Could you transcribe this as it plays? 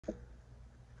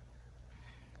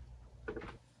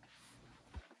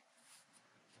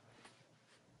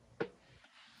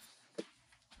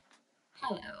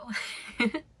Hello.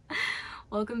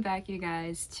 Welcome back, you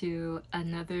guys, to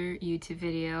another YouTube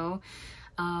video.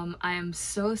 I am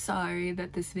so sorry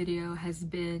that this video has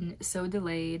been so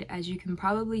delayed. As you can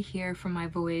probably hear from my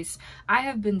voice, I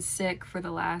have been sick for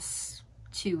the last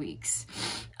 2 weeks.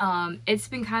 It's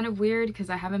been kind of weird because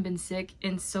I haven't been sick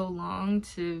in so long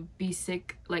to be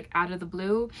sick like out of the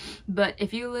blue, but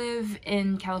if you live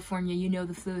in California, you know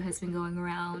the flu has been going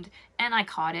around and I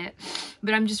caught it.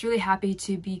 But I'm just really happy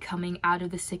to be coming out of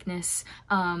the sickness,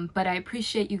 but I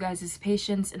appreciate you guys'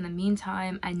 patience in the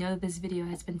meantime. I know this video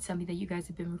has been something that you guys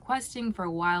have been requesting for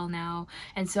a while now,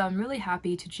 and so I'm really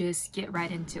happy to just get right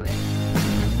into it.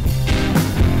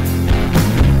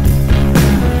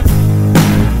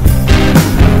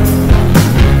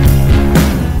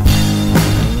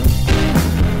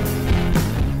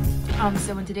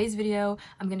 So in today's video,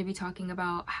 I'm going to be talking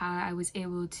about how I was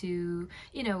able to,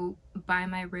 buy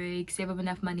my rig, save up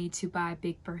enough money to buy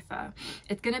Big Bertha.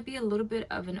 It's going to be a little bit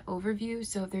of an overview,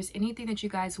 so if there's anything that you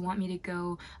guys want me to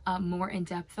go more in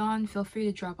depth on, feel free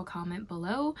to drop a comment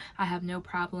below. I have no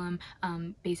problem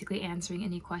basically answering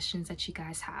any questions that you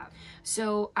guys have.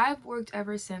 So I've worked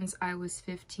ever since I was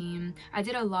 15. I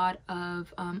did a lot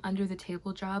of under the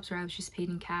table jobs where I was just paid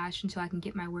in cash until I can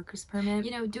get my worker's permit,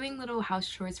 doing little house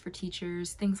chores for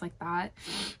teachers, things like that.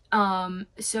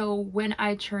 So when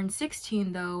I turned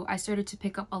 16 though, I started to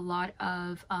pick up a lot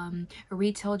of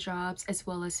retail jobs as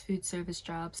well as food service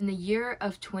jobs. In the year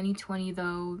of 2020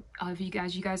 though, you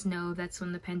guys know, that's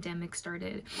when the pandemic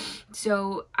started.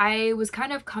 So I was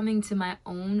kind of coming to my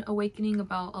own awakening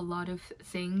about a lot of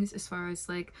things as far as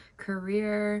like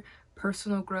career,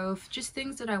 personal growth, just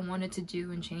things that I wanted to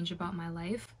do and change about my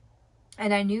life.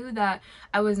 And I knew that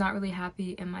I was not really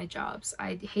happy in my jobs.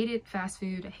 I hated fast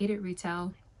food, I hated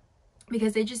retail,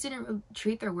 because they just didn't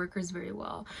treat their workers very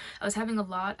well. I was having a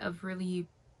lot of really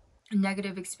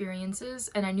negative experiences,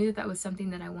 and I knew that that was something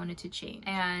that I wanted to change.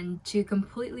 And to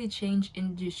completely change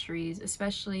industries,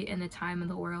 especially in a time in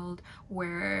the world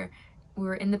where we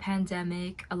were in the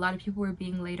pandemic, a lot of people were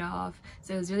being laid off,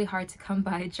 so it was really hard to come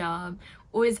by a job,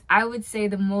 was, I would say,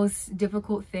 the most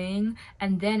difficult thing.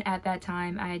 And then at that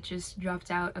time I had just dropped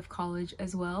out of college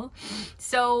as well,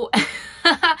 so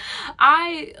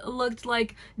I looked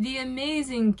like the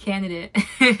amazing candidate.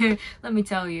 Let me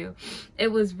tell you,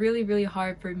 it was really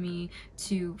hard for me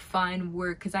to find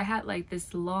work because I had like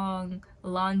this long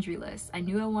laundry list. I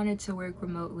knew I wanted to work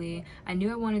remotely, I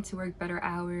knew I wanted to work better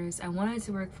hours, I wanted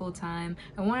to work full-time,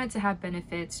 I wanted to have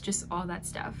benefits, just all that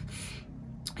stuff.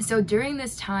 So during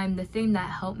this time, the thing that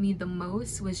helped me the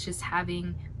most was just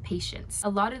having patience. A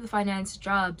lot of the finance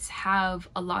jobs have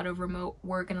a lot of remote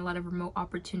work and a lot of remote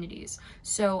opportunities.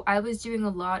 So I was doing a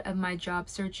lot of my job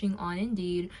searching on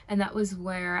Indeed, and that was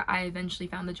where I eventually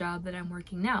found the job that I'm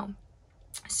working now.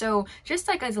 So just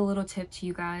like as a little tip to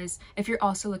you guys, if you're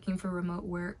also looking for remote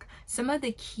work, some of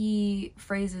the key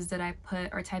phrases that I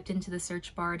put or typed into the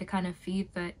search bar to kind of feed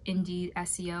the Indeed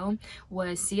SEO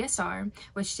was CSR,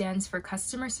 which stands for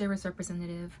Customer Service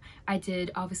Representative. I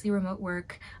did obviously remote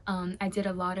work. I did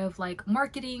a lot of like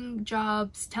marketing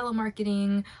jobs,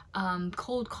 telemarketing,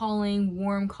 cold calling,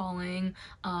 warm calling.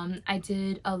 I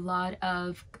did a lot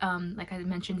of, like I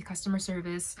mentioned, customer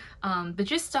service, but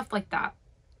just stuff like that.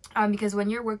 Because when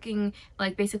you're working,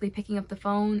 like basically picking up the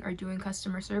phone or doing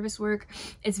customer service work,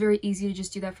 it's very easy to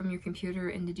just do that from your computer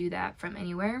and to do that from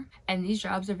anywhere. And these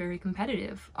jobs are very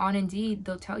competitive. On Indeed,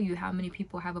 they'll tell you how many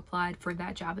people have applied for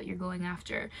that job that you're going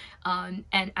after. And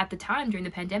at the time during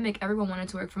the pandemic, everyone wanted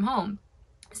to work from home.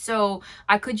 So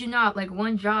I could you not, like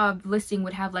one job listing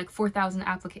would have like 4,000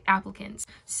 applicants.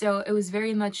 So it was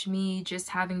very much me just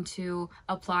having to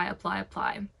apply.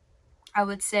 I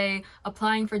would say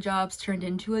applying for jobs turned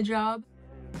into a job.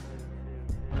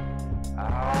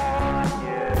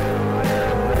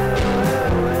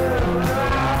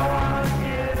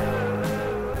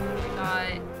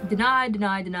 Denied.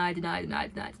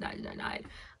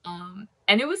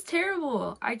 And it was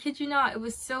terrible. I kid you not. It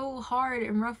was so hard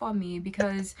and rough on me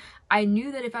because I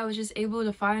knew that if I was just able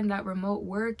to find that remote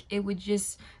work, it would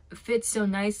just fit so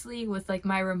nicely with like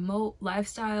my remote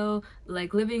lifestyle,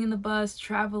 like living in the bus,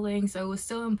 traveling. So it was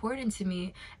so important to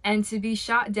me. And to be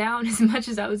shot down as much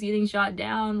as I was getting shot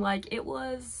down, like it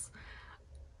was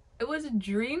a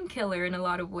dream killer in a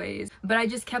lot of ways. But I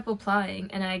just kept applying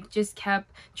and I just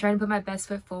kept trying to put my best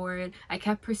foot forward. I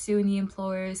kept pursuing the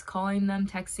employers, calling them,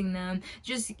 texting them,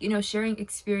 just sharing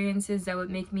experiences that would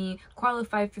make me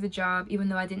qualified for the job even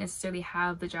though I didn't necessarily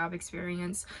have the job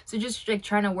experience. So just like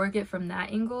trying to work it from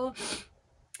that angle.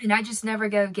 And I just never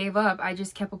gave up. I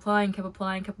just kept applying.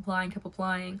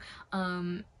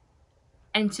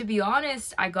 And to be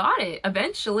honest, I got it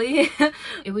eventually.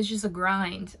 It was just a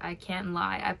grind, I can't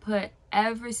lie. I put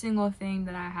every single thing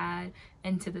that I had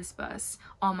into this bus.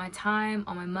 All my time,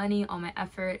 all my money, all my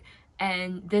effort.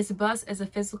 And this bus is a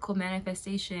physical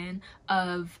manifestation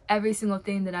of every single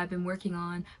thing that I've been working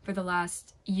on for the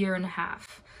last year and a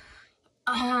half.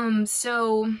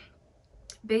 So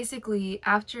basically,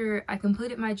 after I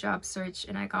completed my job search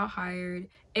and I got hired,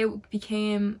 it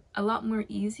became a lot more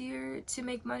easier to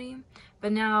make money.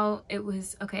 But now it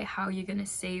was, okay, how are you gonna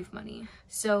save money?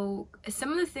 So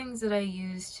some of the things that I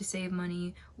used to save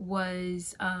money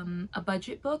was a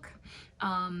budget book.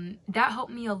 That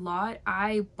helped me a lot.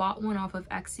 I bought one off of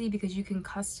Etsy because you can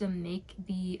custom make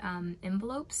the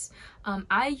envelopes.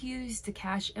 I used the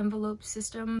cash envelope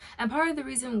system, and part of the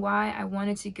reason why I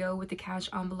wanted to go with the cash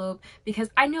envelope, because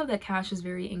I know that cash is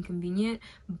very inconvenient,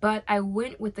 but I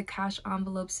went with the cash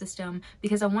envelope system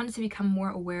because I wanted to become more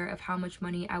aware of how much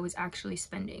money I was actually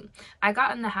spending. I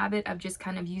got in the habit of just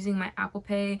kind of using my Apple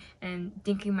Pay and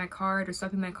dinking my card or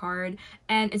swiping my card,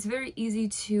 and it's very easy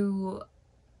to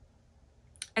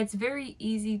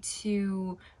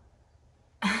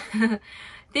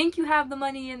think you have the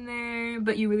money in there,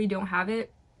 but you really don't have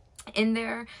it in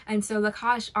there. And so the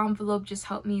cash envelope just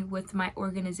helped me with my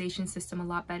organization system a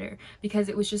lot better, because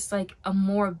it was just like a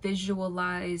more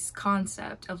visualized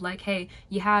concept of like, hey,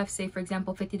 you have, say for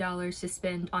example, $50 to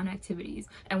spend on activities,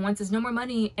 and once there's no more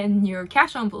money in your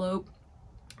cash envelope,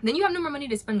 then you have no more money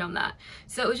to spend on that.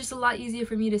 So it was just a lot easier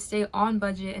for me to stay on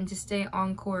budget and to stay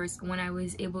on course when I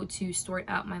was able to sort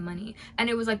out my money. And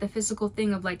it was like the physical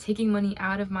thing of like taking money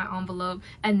out of my envelope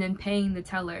and then paying the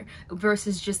teller,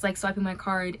 versus just like swiping my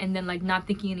card and then like not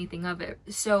thinking anything of it.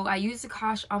 So I used the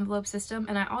cash envelope system,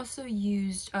 and I also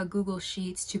used Google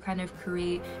Sheets to kind of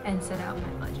create and set out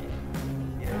my budget.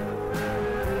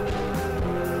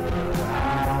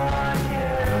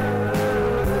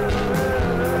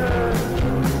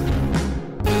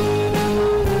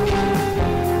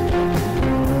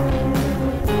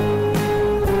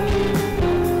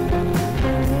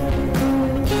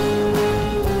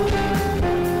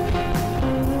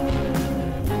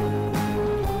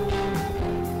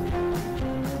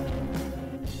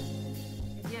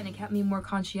 Me more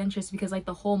conscientious, because like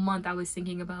the whole month I was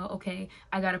thinking about, okay,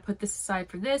 I gotta put this aside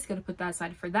for this, gotta put that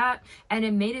aside for that, and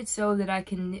it made it so that I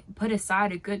can put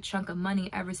aside a good chunk of money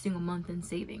every single month in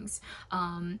savings.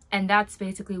 And that's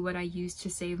basically what I use to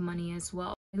save money as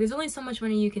well. There's only so much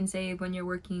money you can save when you're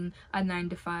working a 9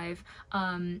 to 5.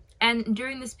 And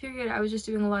during this period, I was just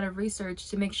doing a lot of research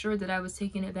to make sure that I was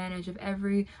taking advantage of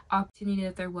every opportunity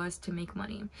that there was to make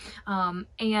money.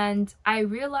 And I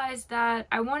realized that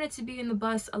I wanted to be in the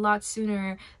bus a lot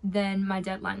sooner than my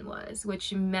deadline was,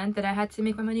 which meant that I had to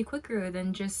make my money quicker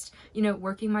than just, you know,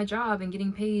 working my job and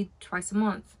getting paid twice a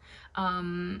month.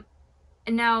 And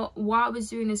now, while I was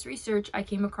doing this research, I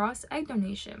came across egg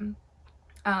donation,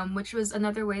 which was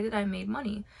another way that I made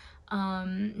money.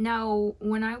 Now,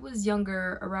 when I was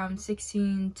younger, around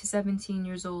 16 to 17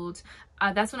 years old,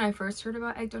 that's when I first heard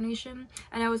about egg donation,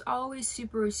 and I was always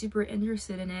super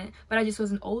interested in it, but I just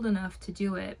wasn't old enough to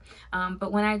do it.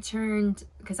 But when I turned,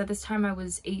 because at this time I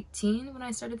was 18 when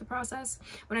I started the process,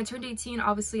 when I turned 18,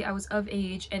 obviously I was of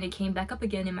age, and it came back up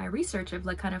again in my research of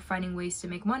like kind of finding ways to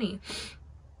make money.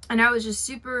 And I was just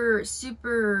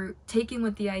super taken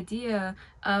with the idea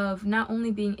of not only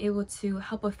being able to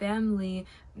help a family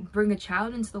bring a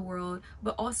child into the world,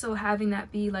 but also having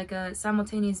that be like a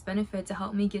simultaneous benefit to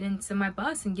help me get into my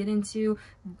bus and get into,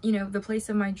 you know, the place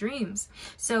of my dreams.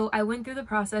 So I went through the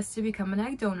process to become an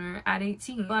egg donor at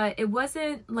 18, but it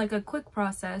wasn't like a quick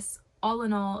process. All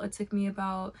in all, it took me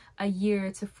about a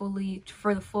year to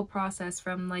for the full process,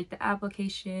 from like the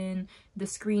application, the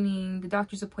screening, the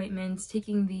doctor's appointments,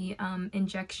 taking the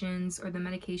injections or the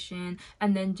medication,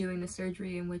 and then doing the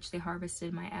surgery in which they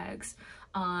harvested my eggs.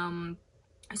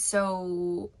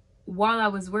 So while I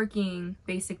was working,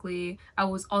 basically, I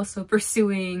was also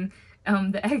pursuing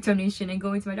the egg donation and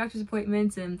going to my doctor's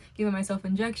appointments and giving myself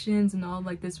injections and all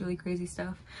like this really crazy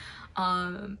stuff.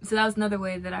 So that was another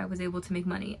way that I was able to make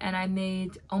money, and I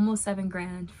made almost 7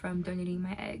 grand from donating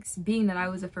my eggs, being that I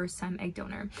was a first-time egg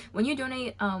donor. When you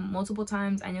donate multiple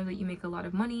times, I know that you make a lot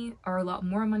of money, or a lot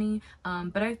more money,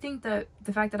 but I think that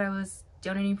the fact that I was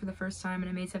donating for the first time and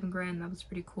I made 7 grand, that was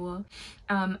pretty cool.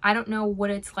 I don't know what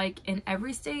it's like in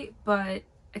every state, but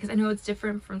because I know it's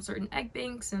different from certain egg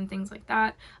banks and things like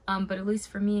that, but at least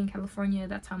for me in California,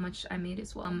 that's how much I made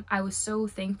as well. I was so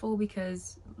thankful,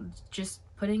 because just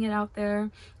putting it out there.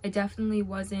 It definitely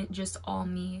wasn't just all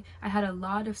me. I had a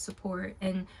lot of support.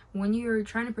 And when you're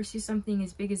trying to pursue something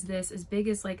as big as this, as big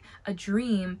as like a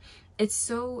dream, it's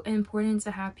so important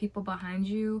to have people behind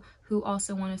you who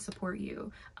also want to support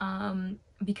you,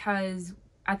 because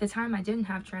at the time I didn't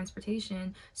have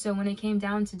transportation. So when it came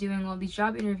down to doing all these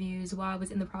job interviews while I was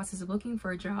in the process of looking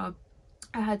for a job,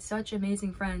 I had such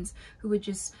amazing friends who would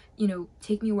just, you know,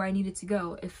 take me where I needed to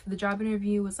go. If the job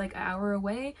interview was like an hour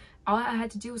away, all I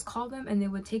had to do was call them and they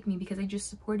would take me, because they just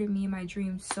supported me in my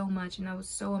dreams so much, and that was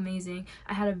so amazing.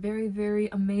 I had a very, very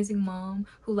amazing mom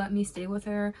who let me stay with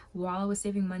her while I was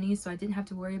saving money, so I didn't have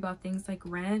to worry about things like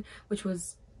rent, which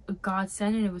was a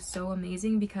godsend, and it was so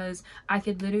amazing because I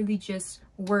could literally just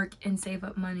work and save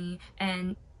up money.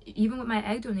 And even with my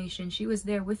egg donation, she was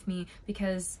there with me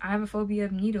because I have a phobia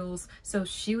of needles, so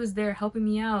she was there helping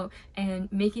me out and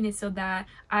making it so that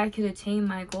I could attain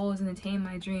my goals and attain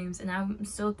my dreams. And I'm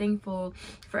so thankful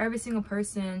for every single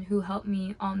person who helped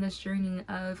me on this journey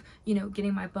of, you know,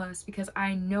 getting my bus, because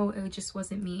I know it just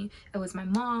wasn't me. It was my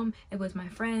mom, it was my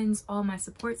friends, all my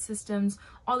support systems,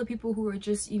 all the people who were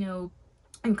just, you know,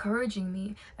 encouraging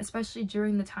me, especially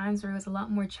during the times where it was a lot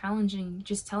more challenging,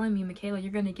 just telling me, Michaela,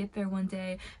 you're gonna get there one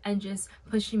day, and just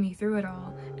pushing me through it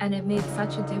all. And it made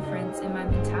such a difference in my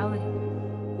mentality.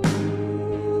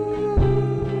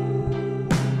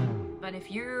 But if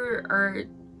you are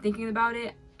thinking about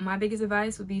it, my biggest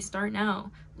advice would be start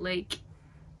now. Like,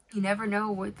 you never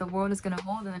know what the world is going to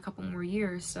hold in a couple more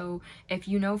years. So if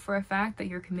you know for a fact that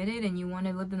you're committed and you want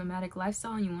to live the nomadic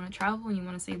lifestyle and you want to travel and you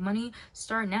want to save money,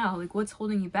 start now. Like, what's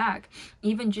holding you back?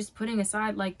 Even just putting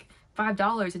aside like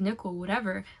 $5, a nickel,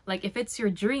 whatever. Like, if it's your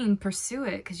dream, pursue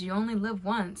it, because you only live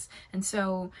once. And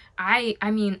so I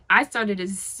mean, I started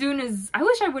as soon as, I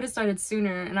wish I would have started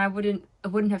sooner, and I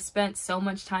wouldn't have spent so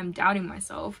much time doubting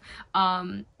myself.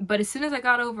 But as soon as I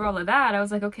got over all of that, I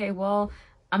was like, okay, well,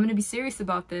 I'm gonna be serious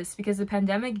about this, because the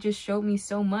pandemic just showed me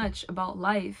so much about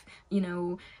life. You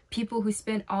know, people who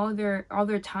spent all their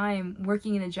time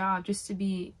working in a job just to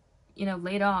be, you know,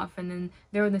 laid off, and then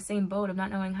they're in the same boat of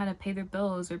not knowing how to pay their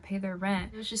bills or pay their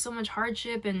rent. It was just so much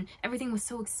hardship, and everything was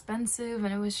so expensive,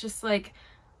 and it was just like,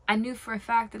 I knew for a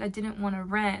fact that I didn't want to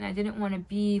rent, and I didn't want to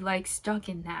be like stuck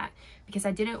in that, because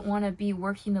I didn't want to be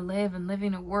working to live and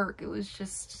living to work. It was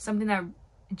just something that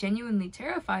genuinely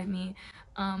terrified me.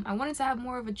 I wanted to have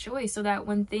more of a choice, so that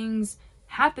when things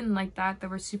happened like that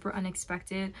were super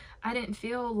unexpected, I didn't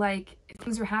feel like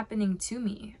things were happening to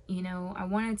me. You know, I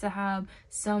wanted to have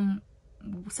some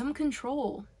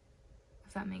control,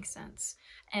 if that makes sense,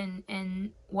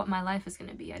 and what my life is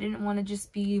going to be. I didn't want to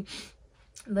just be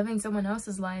living someone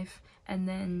else's life and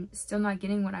then still not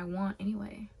getting what I want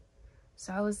anyway.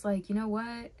 So I was like, you know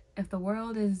what, if the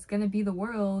world is going to be the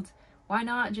world, why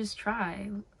not just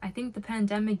try? I think the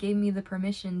pandemic gave me the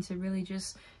permission to really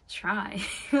just try.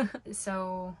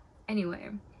 So anyway,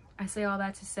 I say all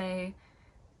that to say,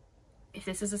 if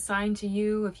this is a sign to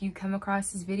you, if you come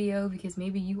across this video because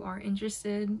maybe you are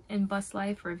interested in bus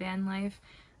life or van life,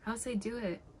 I would say do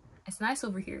it. It's nice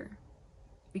over here.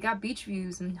 We got beach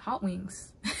views and hot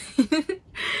wings.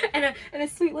 and a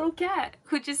sweet little cat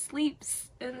who just sleeps,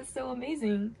 and it's so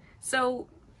amazing. So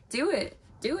do it.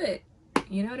 Do it.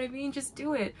 You know what I mean? Just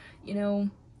do it. You know,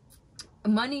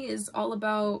 money is all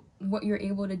about what you're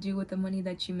able to do with the money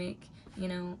that you make, you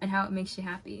know, and how it makes you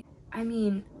happy. I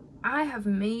mean, I have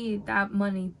made that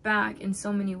money back in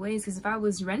so many ways, because if I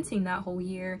was renting that whole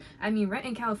year, I mean, rent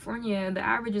in California, the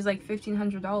average is like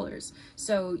 $1,500.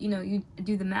 So, you know, you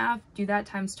do the math, do that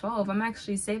times 12. I'm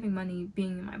actually saving money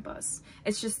being in my bus.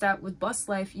 It's just that with bus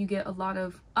life, you get a lot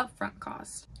of upfront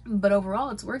costs. But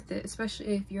overall, it's worth it,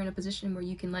 especially if you're in a position where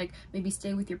you can like maybe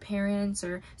stay with your parents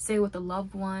or stay with a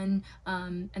loved one,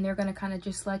 and they're gonna kind of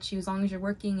just let you, as long as you're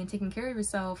working and taking care of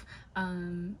yourself,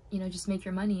 you know, just make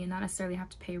your money and not necessarily have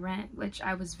to pay rent, which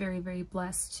I was very, very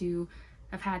blessed to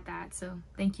have had that. So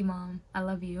thank you, Mom. I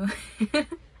love you.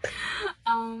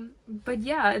 But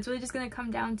yeah, it's really just gonna come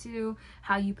down to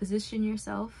how you position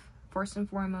yourself first and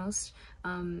foremost,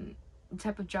 the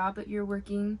type of job that you're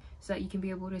working, so that you can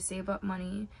be able to save up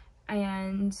money.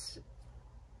 And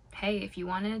hey, if you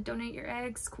want to donate your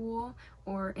eggs, cool,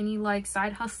 or any like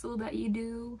side hustle that you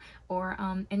do, or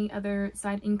any other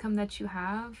side income that you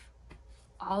have,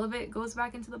 all of it goes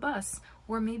back into the bus,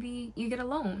 or maybe you get a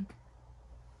loan.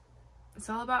 It's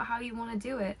all about how you want to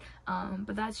do it.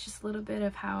 But that's just a little bit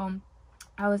of how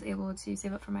I was able to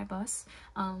save up for my bus.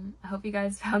 I hope you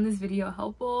guys found this video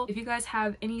helpful. If you guys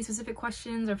have any specific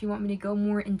questions, or if you want me to go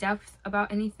more in depth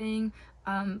about anything,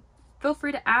 feel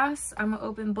free to ask. I'm an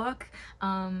open book,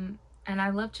 and I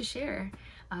love to share.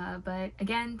 But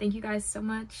again, thank you guys so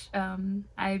much.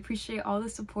 I appreciate all the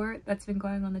support that's been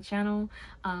going on the channel.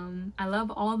 I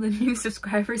love all the new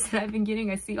subscribers that I've been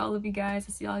getting. I see all of you guys,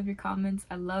 I see all of your comments.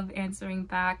 I love answering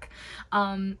back.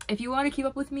 If you want to keep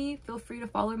up with me, feel free to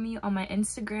follow me on my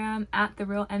Instagram at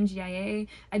TheRealMGIA.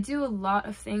 I do a lot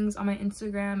of things on my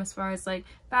Instagram as far as like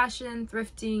fashion,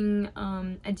 thrifting.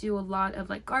 I do a lot of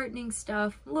like gardening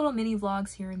stuff, little mini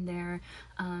vlogs here and there.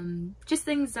 Just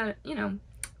things that, you know,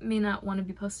 may not want to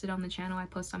be posted on the channel. I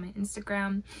post on my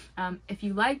Instagram. If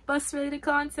you like bus related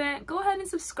content, go ahead and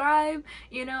subscribe.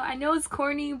 You know, I know it's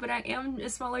corny, but I am a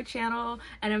smaller channel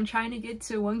and I'm trying to get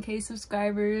to 1K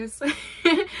subscribers.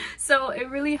 So it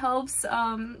really helps,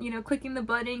 you know, clicking the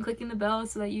button, clicking the bell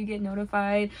so that you get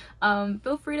notified.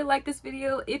 Feel free to like this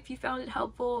video if you found it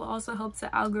helpful. Also helps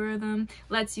the algorithm,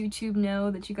 lets YouTube know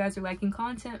that you guys are liking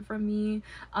content from me.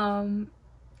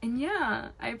 And yeah,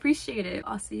 I appreciate it.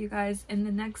 I'll see you guys in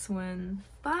the next one.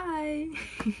 Bye!